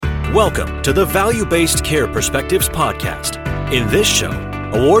Welcome to the Value-Based Care Perspectives podcast. In this show,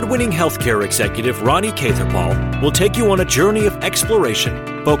 award-winning healthcare executive Ronnie Catherpall will take you on a journey of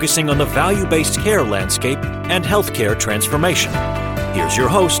exploration focusing on the value-based care landscape and healthcare transformation. Here's your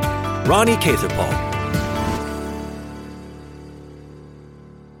host, Ronnie Catherpall.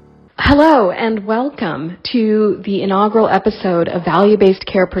 Hello and welcome to the inaugural episode of Value-Based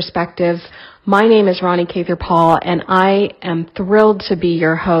Care Perspectives. My name is Ronnie Catherpall, and I am thrilled to be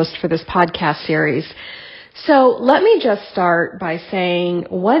your host for this podcast series. So let me just start by saying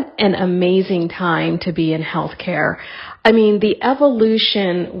what an amazing time to be in healthcare. I mean, the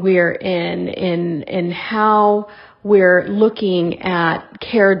evolution we're in how we're looking at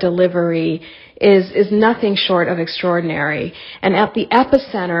care delivery is nothing short of extraordinary. And at the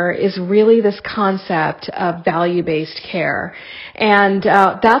epicenter is really this concept of value-based care. And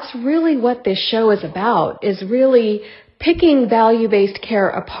that's really what this show is about, is really picking value-based care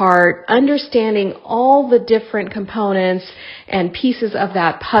apart, understanding all the different components and pieces of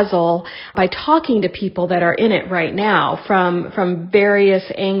that puzzle by talking to people that are in it right now from various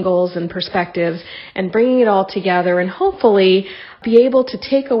angles and perspectives, and bringing it all together and hopefully be able to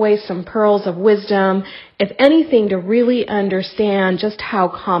take away some pearls of wisdom, if anything, to really understand just how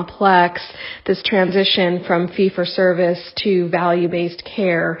complex this transition from fee-for-service to value-based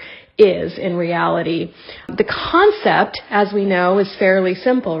care is in reality. The concept, as we know, is fairly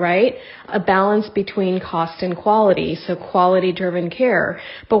simple, right? A balance between cost and quality, so quality-driven care.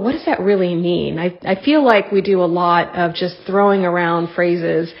 But what does that really mean? I feel like we do a lot of just throwing around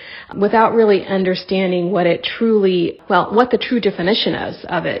phrases without really understanding what the true definition is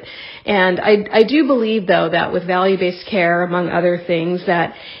of it. And I do believe, though, that with value-based care, among other things,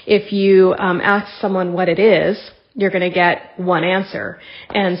 that if you ask someone what it is, you're going to get one answer.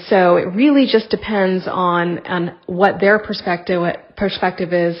 And so it really just depends on what their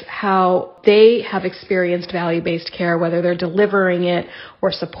perspective is, how they have experienced value-based care, whether they're delivering it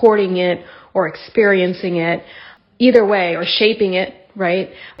or supporting it or experiencing it, either way, or shaping it, right?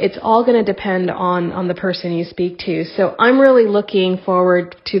 It's all going to depend on the person you speak to. So I'm really looking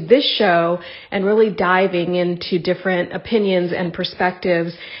forward to this show and really diving into different opinions and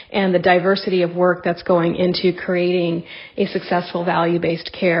perspectives and the diversity of work that's going into creating a successful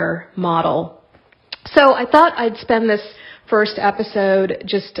value-based care model. So I thought I'd spend this first episode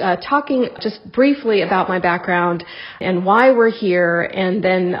just talking just briefly about my background and why we're here, and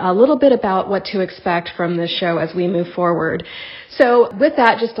then a little bit about what to expect from this show as we move forward. So with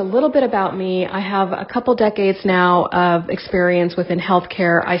that, just a little bit about me. I have a couple decades now of experience within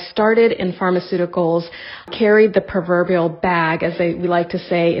healthcare. I started in pharmaceuticals, carried the proverbial bag, as we like to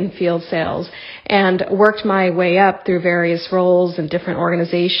say, in field sales, and worked my way up through various roles in different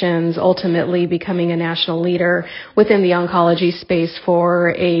organizations, ultimately becoming a national leader within the oncology space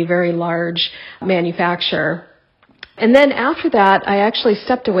for a very large manufacturer. And then after that, I actually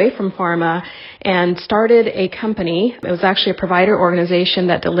stepped away from pharma and started a company. It was actually a provider organization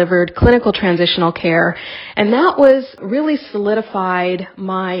that delivered clinical transitional care. And that was really solidified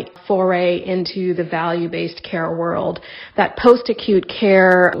my foray into the value-based care world. That post-acute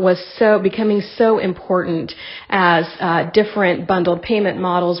care was becoming so important as different bundled payment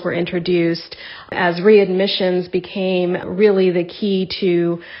models were introduced, as readmissions became really the key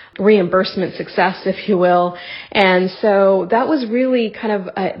to reimbursement success, if you will. And so that was really kind of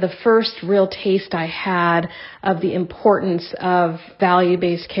the first real taste I had of the importance of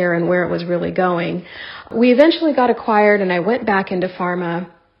value-based care and where it was really going. We eventually got acquired, and I went back into pharma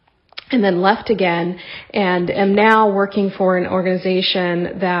and then left again, and am now working for an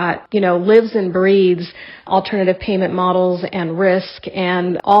organization that, lives and breathes alternative payment models and risk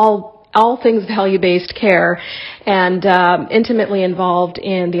and all things value-based care, and intimately involved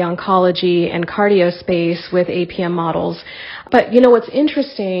in the oncology and cardio space with APM models. But, what's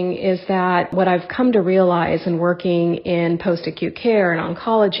interesting is that what I've come to realize in working in post-acute care and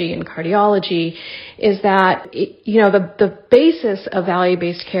oncology and cardiology is that, the basis of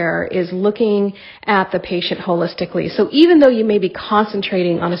value-based care is looking at the patient holistically. So even though you may be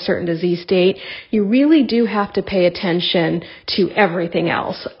concentrating on a certain disease state, you really do have to pay attention to everything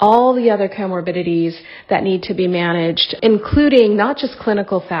else, all the other comorbidities that need to be managed, including not just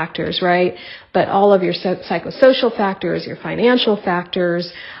clinical factors, right, but all of your psychosocial factors, your financial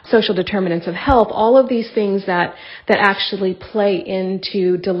factors, social determinants of health, all of these things that actually play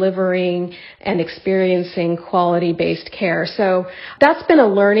into delivering and experiencing quality-based care. So that's been a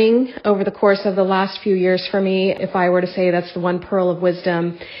learning over the course of the last few years for me. If I were to say that's the one pearl of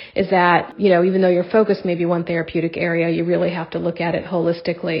wisdom, is that, even though your focus may be one therapeutic area, you really have to look at it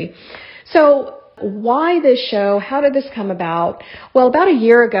holistically. So Why this show? How did this come about? Well, about a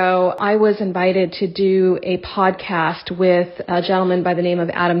year ago, I was invited to do a podcast with a gentleman by the name of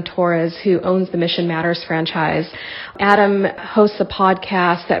Adam Torres, who owns the Mission Matters franchise. Adam hosts a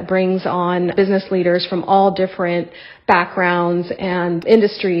podcast that brings on business leaders from all different backgrounds and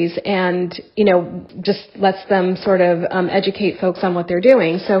industries and, just lets them sort of educate folks on what they're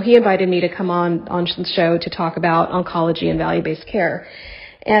doing. So he invited me to come on the show to talk about oncology and value-based care.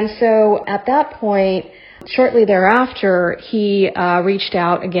 And so at that point, shortly thereafter, he reached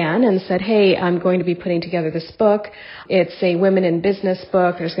out again and said, hey, I'm going to be putting together this book. It's a women in business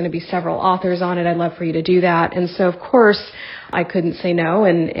book. There's going to be several authors on it. I'd love for you to do that. And so, of course, I couldn't say no.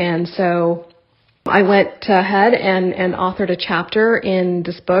 And so I went ahead and authored a chapter in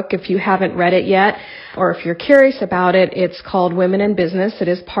this book. If you haven't read it yet, or if you're curious about it, it's called Women in Business. It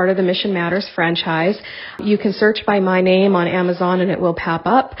is part of the Mission Matters franchise. You can search by my name on Amazon and it will pop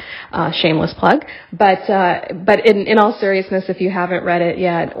up. Shameless plug. But in all seriousness, if you haven't read it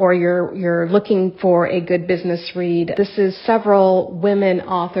yet, or you're looking for a good business read, this is several women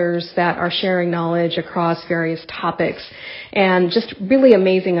authors that are sharing knowledge across various topics, and just really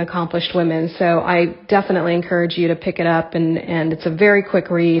amazing, accomplished women. So I definitely encourage you to pick it up, and it's a very quick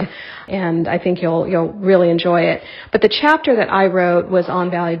read, and I think you'll really enjoy it. But the chapter that I wrote was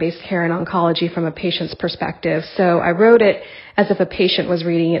on value-based care and oncology from a patient's perspective. So I wrote it as if a patient was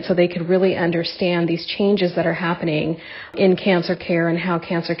reading it so they could really understand these changes that are happening in cancer care and how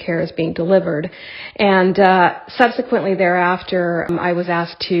cancer care is being delivered. And subsequently thereafter, I was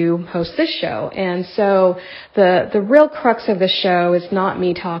asked to host this show. And so the real crux of the show is not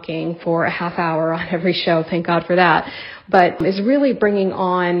me talking for a half hour on every show, thank God for that, but is really bringing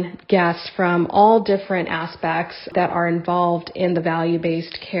on guests from all different aspects that are involved in the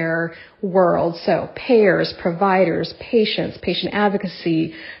value-based care world. So payers, providers, patients, patient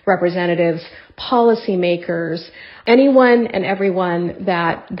advocacy representatives, policymakers, anyone and everyone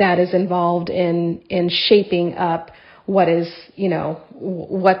that is involved in shaping up what is,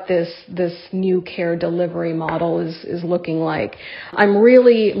 what this new care delivery model is looking like. I'm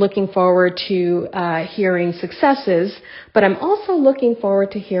really looking forward to hearing successes, but I'm also looking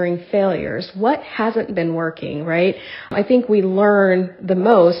forward to hearing failures. What hasn't been working, right? I think we learn the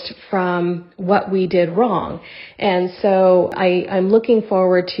most from what we did wrong. And so I'm looking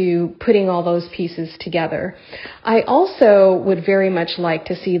forward to putting all those pieces together. I also would very much like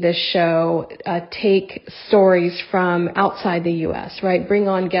to see this show take stories from outside the U.S., right? Bring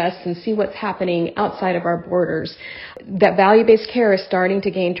on guests and see what's happening outside of our borders. That value-based care is starting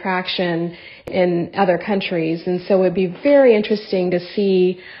to gain traction in other countries. And so it would be very interesting to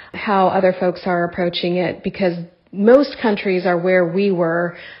see how other folks are approaching it, because most countries are where we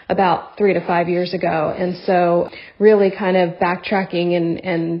were about 3 to 5 years ago. And so really kind of backtracking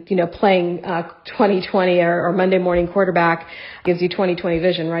and playing 2020 or Monday morning quarterback gives you 2020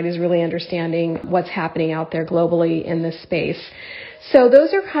 vision, right, is really understanding what's happening out there globally in this space. So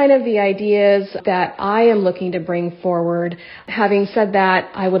those are kind of the ideas that I am looking to bring forward. Having said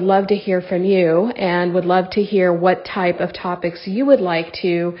that, I would love to hear from you and would love to hear what type of topics you would like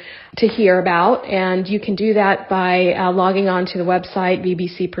to hear about. And you can do that by logging on to the website,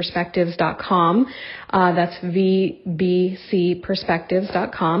 vbcperspectives.com. That's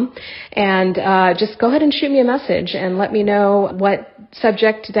vbcperspectives.com. And just go ahead and shoot me a message and let me know what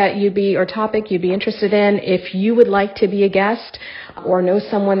subject that or topic you'd be interested in. If you would like to be a guest or know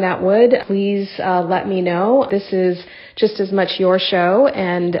someone that would, please let me know. This is just as much your show,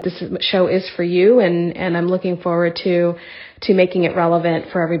 and this show is for you, and I'm looking forward to making it relevant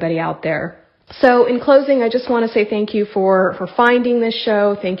for everybody out there. So in closing, I just want to say thank you for finding this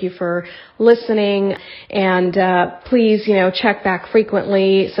show. Thank you for listening. And please, check back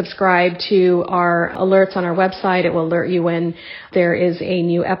frequently. Subscribe to our alerts on our website. It will alert you when there is a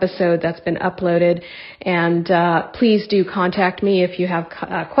new episode that's been uploaded. And please do contact me if you have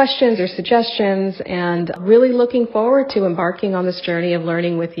questions or suggestions. And really looking forward to embarking on this journey of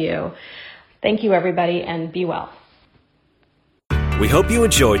learning with you. Thank you, everybody, and be well. We hope you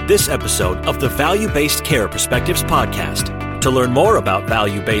enjoyed this episode of the Value-Based Care Perspectives podcast. To learn more about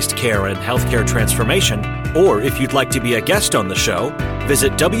value-based care and healthcare transformation, or if you'd like to be a guest on the show,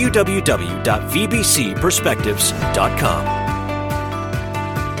 visit www.vbcperspectives.com.